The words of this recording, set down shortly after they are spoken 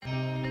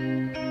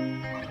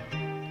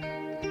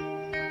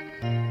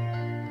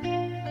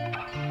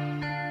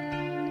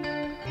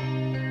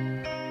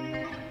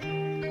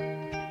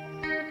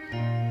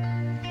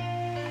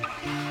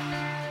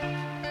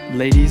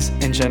Ladies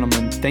and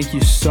gentlemen, thank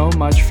you so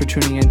much for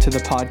tuning into the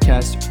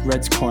podcast,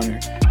 Red's Corner.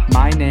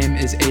 My name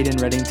is Aiden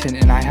Reddington,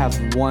 and I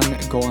have one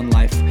goal in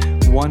life,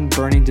 one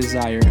burning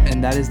desire,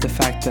 and that is the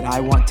fact that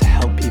I want to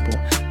help people.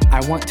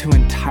 I want to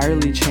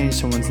entirely change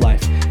someone's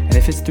life. And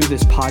if it's through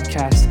this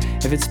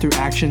podcast, if it's through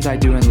actions I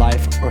do in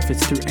life, or if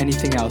it's through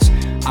anything else,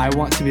 I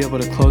want to be able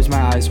to close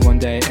my eyes one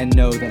day and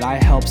know that I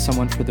helped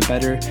someone for the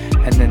better,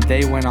 and then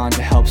they went on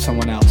to help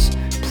someone else.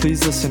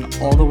 Please listen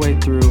all the way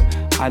through.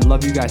 I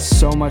love you guys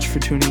so much for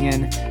tuning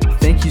in.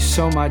 Thank you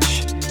so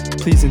much.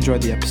 Please enjoy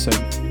the episode.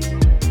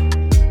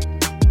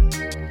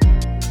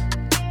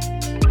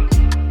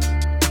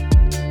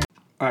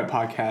 All right,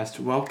 podcast.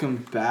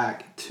 Welcome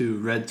back to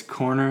Red's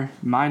Corner.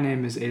 My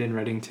name is Aiden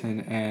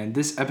Reddington, and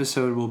this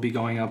episode will be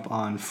going up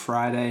on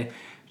Friday,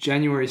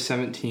 January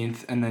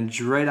 17th. And then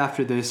right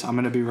after this, I'm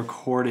going to be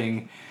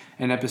recording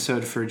an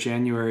episode for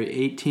January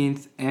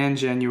 18th and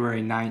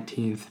January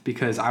 19th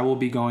because I will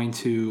be going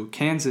to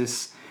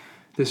Kansas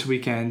this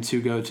weekend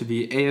to go to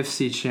the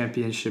AFC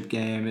Championship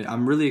game.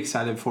 I'm really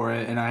excited for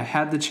it, and I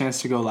had the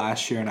chance to go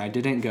last year, and I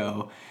didn't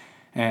go.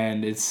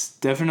 And it's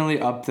definitely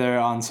up there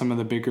on some of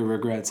the bigger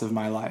regrets of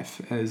my life,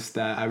 is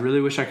that I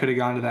really wish I could have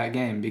gone to that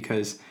game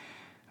because,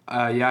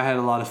 I had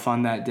a lot of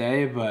fun that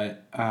day,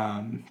 but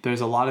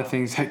there's a lot of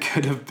things that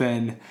could have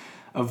been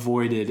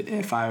avoided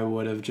if I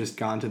would have just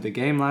gone to the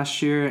game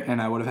last year, and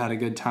I would have had a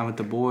good time with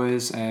the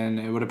boys, and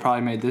it would have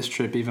probably made this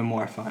trip even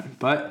more fun.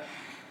 But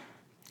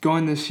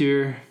going this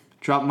year,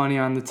 drop money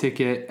on the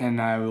ticket,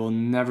 and I will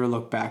never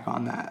look back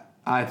on that.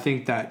 I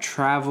think that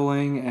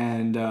traveling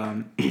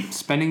and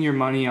spending your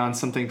money on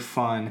something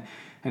fun,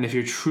 and if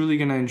you're truly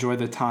going to enjoy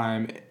the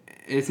time,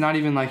 it's not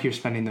even like you're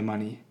spending the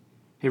money.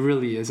 It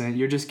really isn't.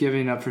 You're just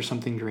giving up for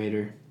something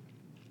greater.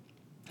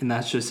 And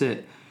that's just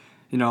it.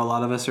 You know, a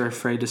lot of us are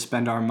afraid to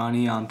spend our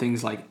money on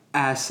things like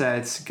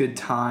assets, good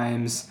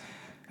times,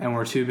 and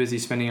we're too busy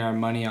spending our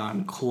money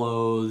on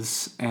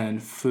clothes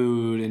and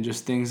food and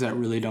just things that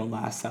really don't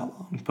last that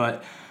long.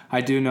 But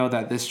I do know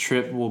that this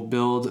trip will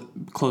build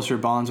closer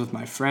bonds with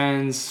my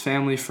friends,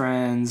 family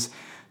friends,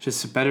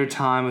 just a better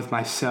time with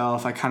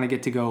myself. I kind of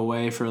get to go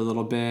away for a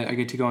little bit. I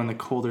get to go in the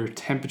colder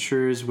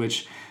temperatures,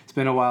 which it's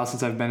been a while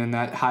since I've been in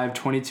that high of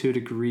 22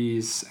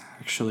 degrees,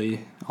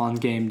 actually, on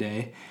game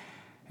day.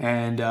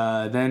 And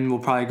then we'll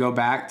probably go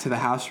back to the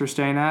house we're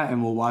staying at,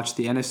 and we'll watch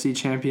the NFC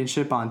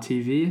Championship on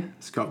TV.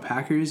 Let's go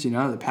Packers,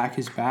 the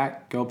Packers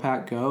back. Go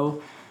Pack,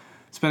 go.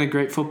 It's been a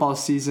great football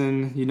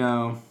season,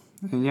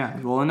 And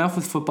enough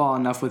with football,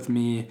 enough with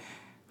me.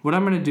 What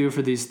I'm going to do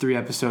for these 3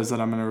 episodes that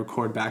I'm going to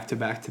record back to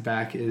back to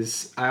back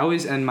is I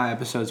always end my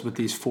episodes with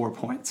these 4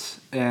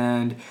 points.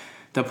 And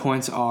the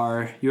points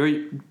are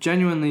you're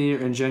generally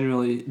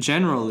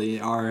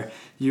are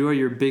you are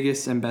your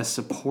biggest and best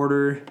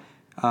supporter.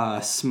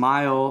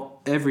 Smile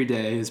every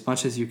day as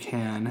much as you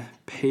can.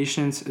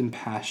 Patience and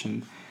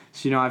passion.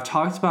 So, I've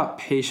talked about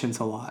patience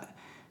a lot.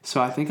 So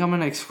I think I'm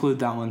going to exclude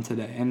that one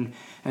today.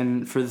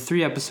 And for the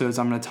 3 episodes,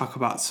 I'm going to talk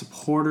about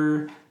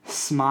supporter,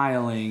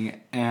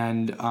 smiling,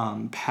 and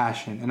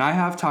passion. And I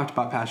have talked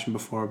about passion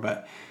before,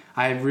 but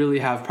I really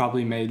have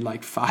probably made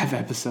like 5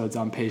 episodes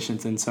on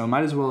patience. And so I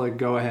might as well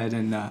go ahead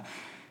and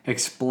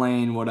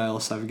explain what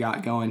else I've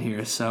got going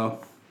here.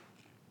 So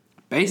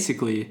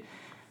basically,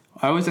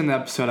 I always in the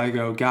episode, I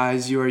go,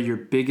 guys, you are your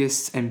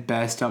biggest and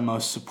best,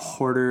 utmost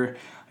supporter.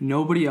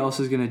 Nobody else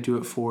is going to do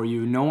it for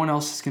you. No one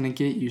else is going to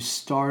get you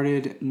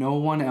started. No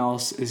one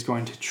else is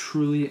going to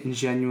truly and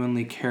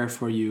genuinely care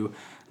for you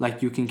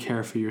like you can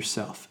care for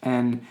yourself.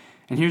 And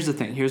here's the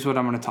thing. Here's what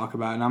I'm going to talk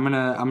about. And I'm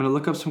going to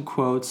look up some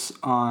quotes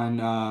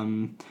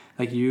on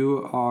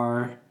you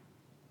are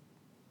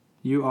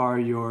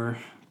your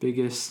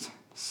biggest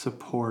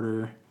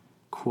supporter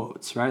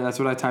quotes, right? That's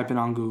what I type in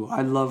on Google.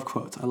 I love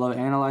quotes. I love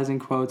analyzing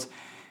quotes,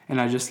 and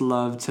I just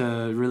love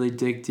to really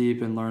dig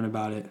deep and learn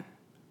about it.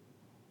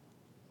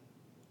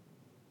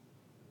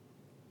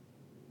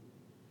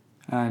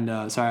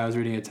 And sorry, I was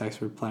reading a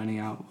text. We're planning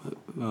out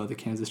the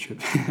Kansas trip.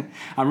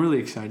 I'm really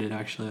excited,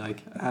 actually.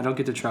 I don't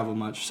get to travel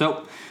much.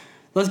 So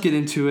let's get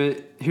into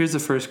it. Here's the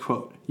first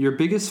quote. Your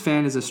biggest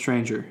fan is a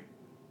stranger.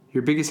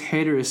 Your biggest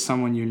hater is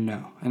someone you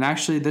know. And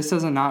actually, this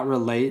does not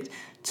relate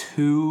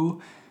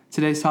to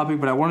today's topic,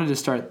 but I wanted to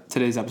start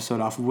today's episode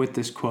off with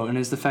this quote, and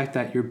it's the fact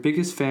that your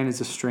biggest fan is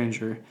a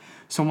stranger,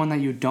 someone that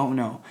you don't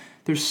know.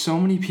 There's so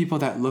many people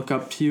that look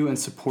up to you and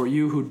support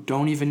you who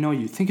don't even know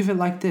you. Think of it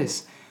like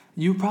this.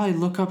 You probably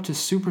look up to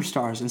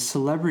superstars and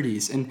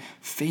celebrities and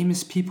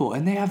famous people,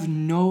 and they have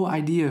no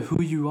idea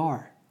who you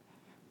are.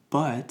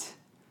 But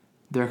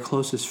their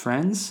closest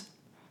friends,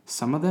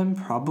 some of them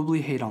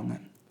probably hate on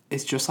them.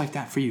 It's just like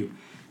that for you.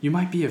 You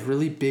might be a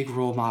really big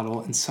role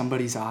model in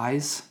somebody's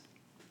eyes,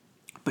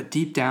 but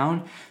deep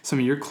down, some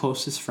of your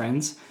closest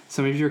friends,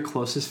 some of your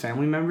closest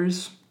family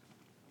members,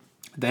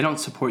 they don't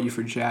support you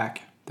for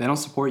jack. They don't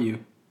support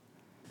you.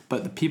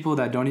 But the people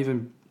that don't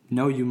even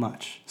know you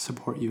much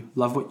support you,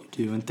 love what you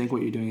do, and think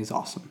what you're doing is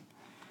awesome.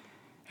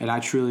 And I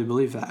truly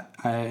believe that.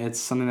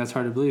 It's something that's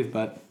hard to believe,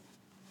 but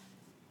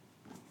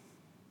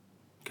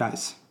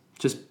guys,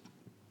 just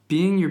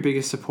being your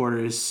biggest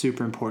supporter is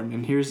super important.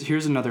 And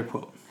here's another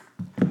quote.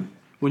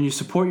 When you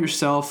support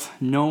yourself,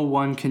 no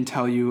one can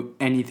tell you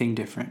anything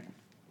different.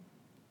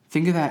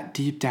 Think of that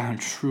deep down,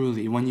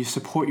 truly. When you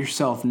support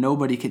yourself,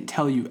 nobody can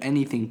tell you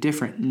anything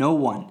different. No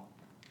one.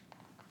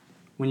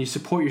 When you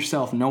support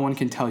yourself, no one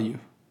can tell you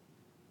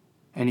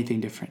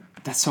anything different.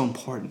 That's so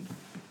important.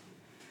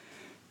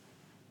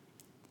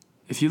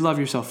 If you love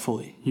yourself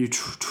fully, you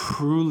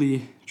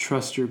truly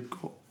trust your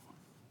goal.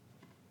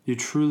 You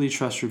truly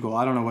trust your goal.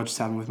 I don't know what just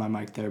happened with my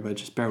mic there, but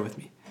just bear with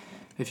me.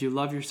 If you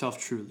love yourself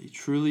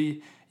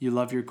truly you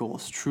love your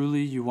goals.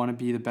 Truly, you want to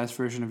be the best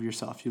version of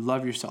yourself. You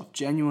love yourself.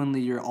 Genuinely,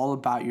 you're all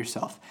about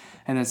yourself.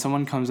 And then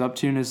someone comes up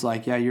to you and is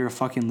like, yeah, you're a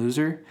fucking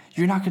loser.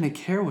 You're not going to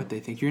care what they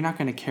think. You're not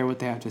going to care what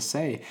they have to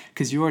say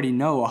because you already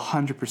know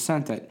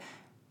 100% that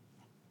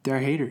they're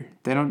a hater.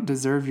 They don't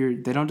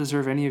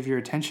deserve any of your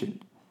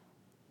attention.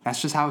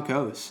 That's just how it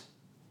goes.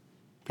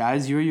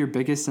 Guys, you're your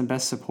biggest and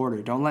best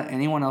supporter. Don't let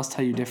anyone else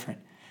tell you different.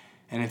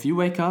 And if you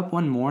wake up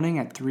one morning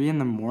at 3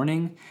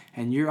 a.m.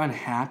 and you're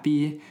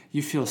unhappy,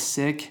 you feel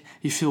sick,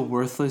 you feel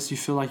worthless, you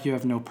feel like you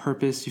have no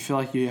purpose, you feel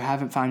like you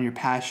haven't found your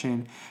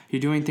passion,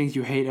 you're doing things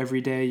you hate every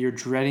day, you're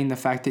dreading the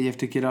fact that you have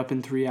to get up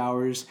in 3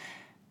 hours,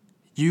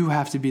 you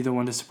have to be the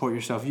one to support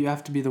yourself. You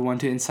have to be the one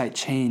to incite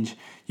change.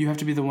 You have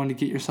to be the one to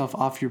get yourself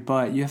off your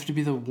butt. You have to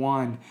be the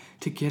one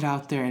to get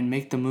out there and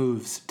make the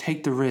moves,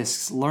 take the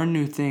risks, learn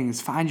new things,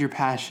 find your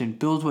passion,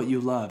 build what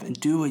you love, and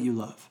do what you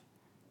love.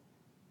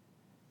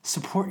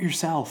 Support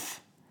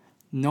yourself.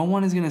 No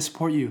one is going to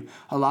support you.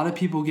 A lot of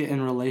people get in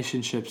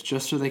relationships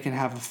just so they can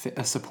have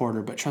a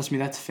supporter, but trust me,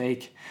 that's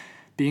fake.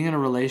 Being in a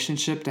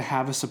relationship to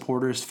have a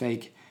supporter is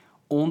fake.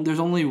 There's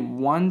only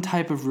one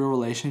type of real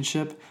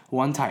relationship,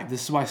 one type.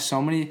 This is why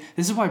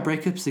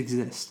breakups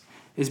exist,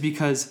 is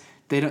because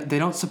they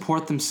don't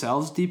support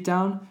themselves deep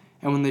down,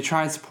 and when they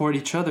try and support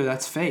each other,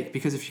 that's fake,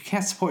 because if you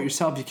can't support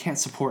yourself, you can't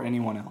support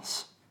anyone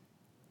else.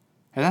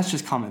 And that's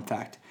just common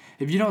fact.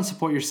 If you don't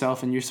support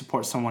yourself and you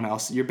support someone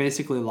else, you're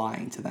basically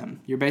lying to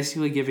them. You're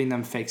basically giving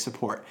them fake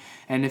support.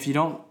 And if you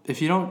don't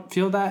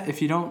feel that,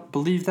 if you don't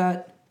believe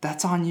that,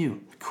 that's on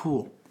you.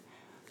 Cool.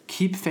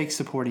 Keep fake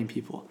supporting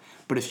people.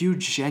 But if you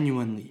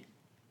genuinely,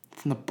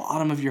 from the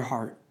bottom of your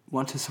heart,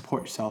 want to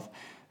support yourself,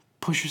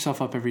 push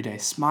yourself up every day.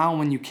 Smile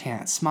when you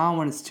can't. Smile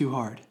when it's too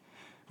hard.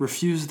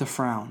 Refuse the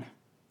frown.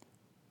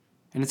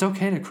 And it's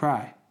okay to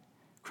cry.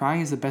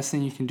 Crying is the best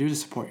thing you can do to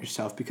support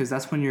yourself, because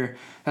that's when your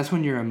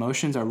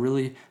emotions are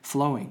really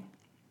flowing.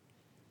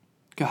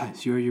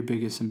 Guys, you're your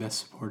biggest and best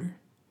supporter.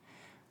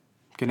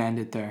 I'm going to end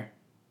it there.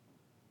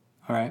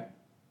 All right?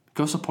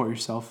 Go support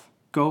yourself.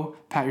 Go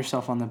pat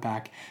yourself on the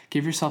back.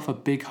 Give yourself a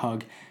big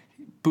hug.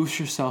 Boost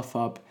yourself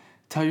up.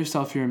 Tell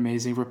yourself you're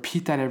amazing.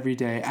 Repeat that every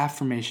day.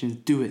 Affirmations.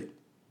 Do it.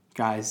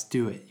 Guys,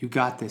 do it. You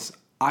got this.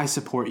 I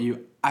support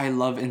you. I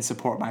love and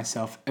support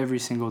myself every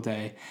single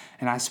day,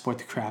 and I support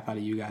the crap out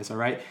of you guys, all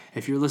right?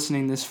 If you're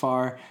listening this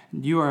far,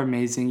 you are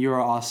amazing. You are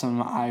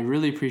awesome. I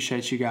really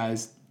appreciate you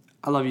guys.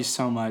 I love you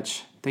so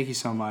much. Thank you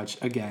so much.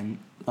 Again,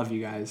 love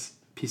you guys.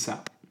 Peace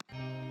out.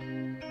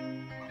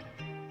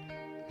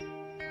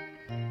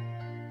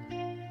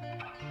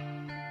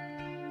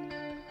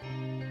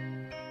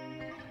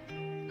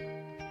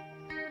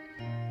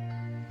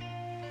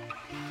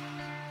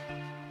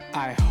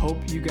 I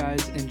hope you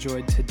guys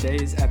enjoyed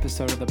today's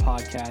episode of the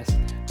podcast.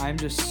 I'm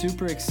just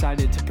super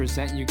excited to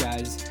present you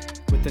guys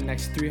with the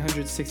next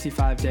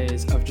 365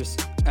 days of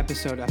just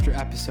episode after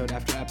episode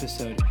after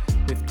episode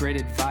with great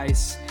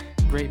advice,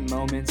 great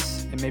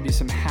moments, and maybe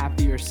some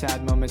happy or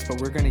sad moments, but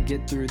we're going to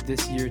get through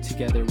this year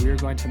together. We're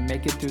going to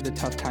make it through the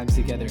tough times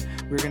together.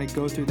 We're going to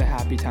go through the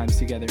happy times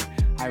together.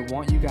 I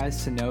want you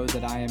guys to know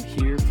that I am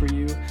here for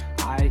you.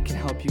 I can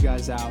help you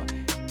guys out.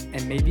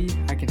 And maybe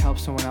I can help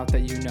someone out that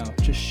you know.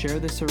 Just share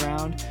this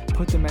around,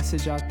 put the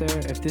message out there.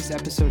 If this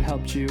episode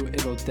helped you,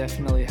 it'll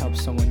definitely help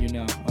someone you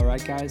know. All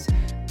right, guys?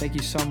 Thank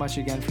you so much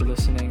again for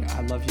listening.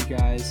 I love you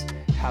guys.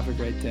 Have a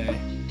great day.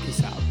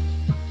 Peace out.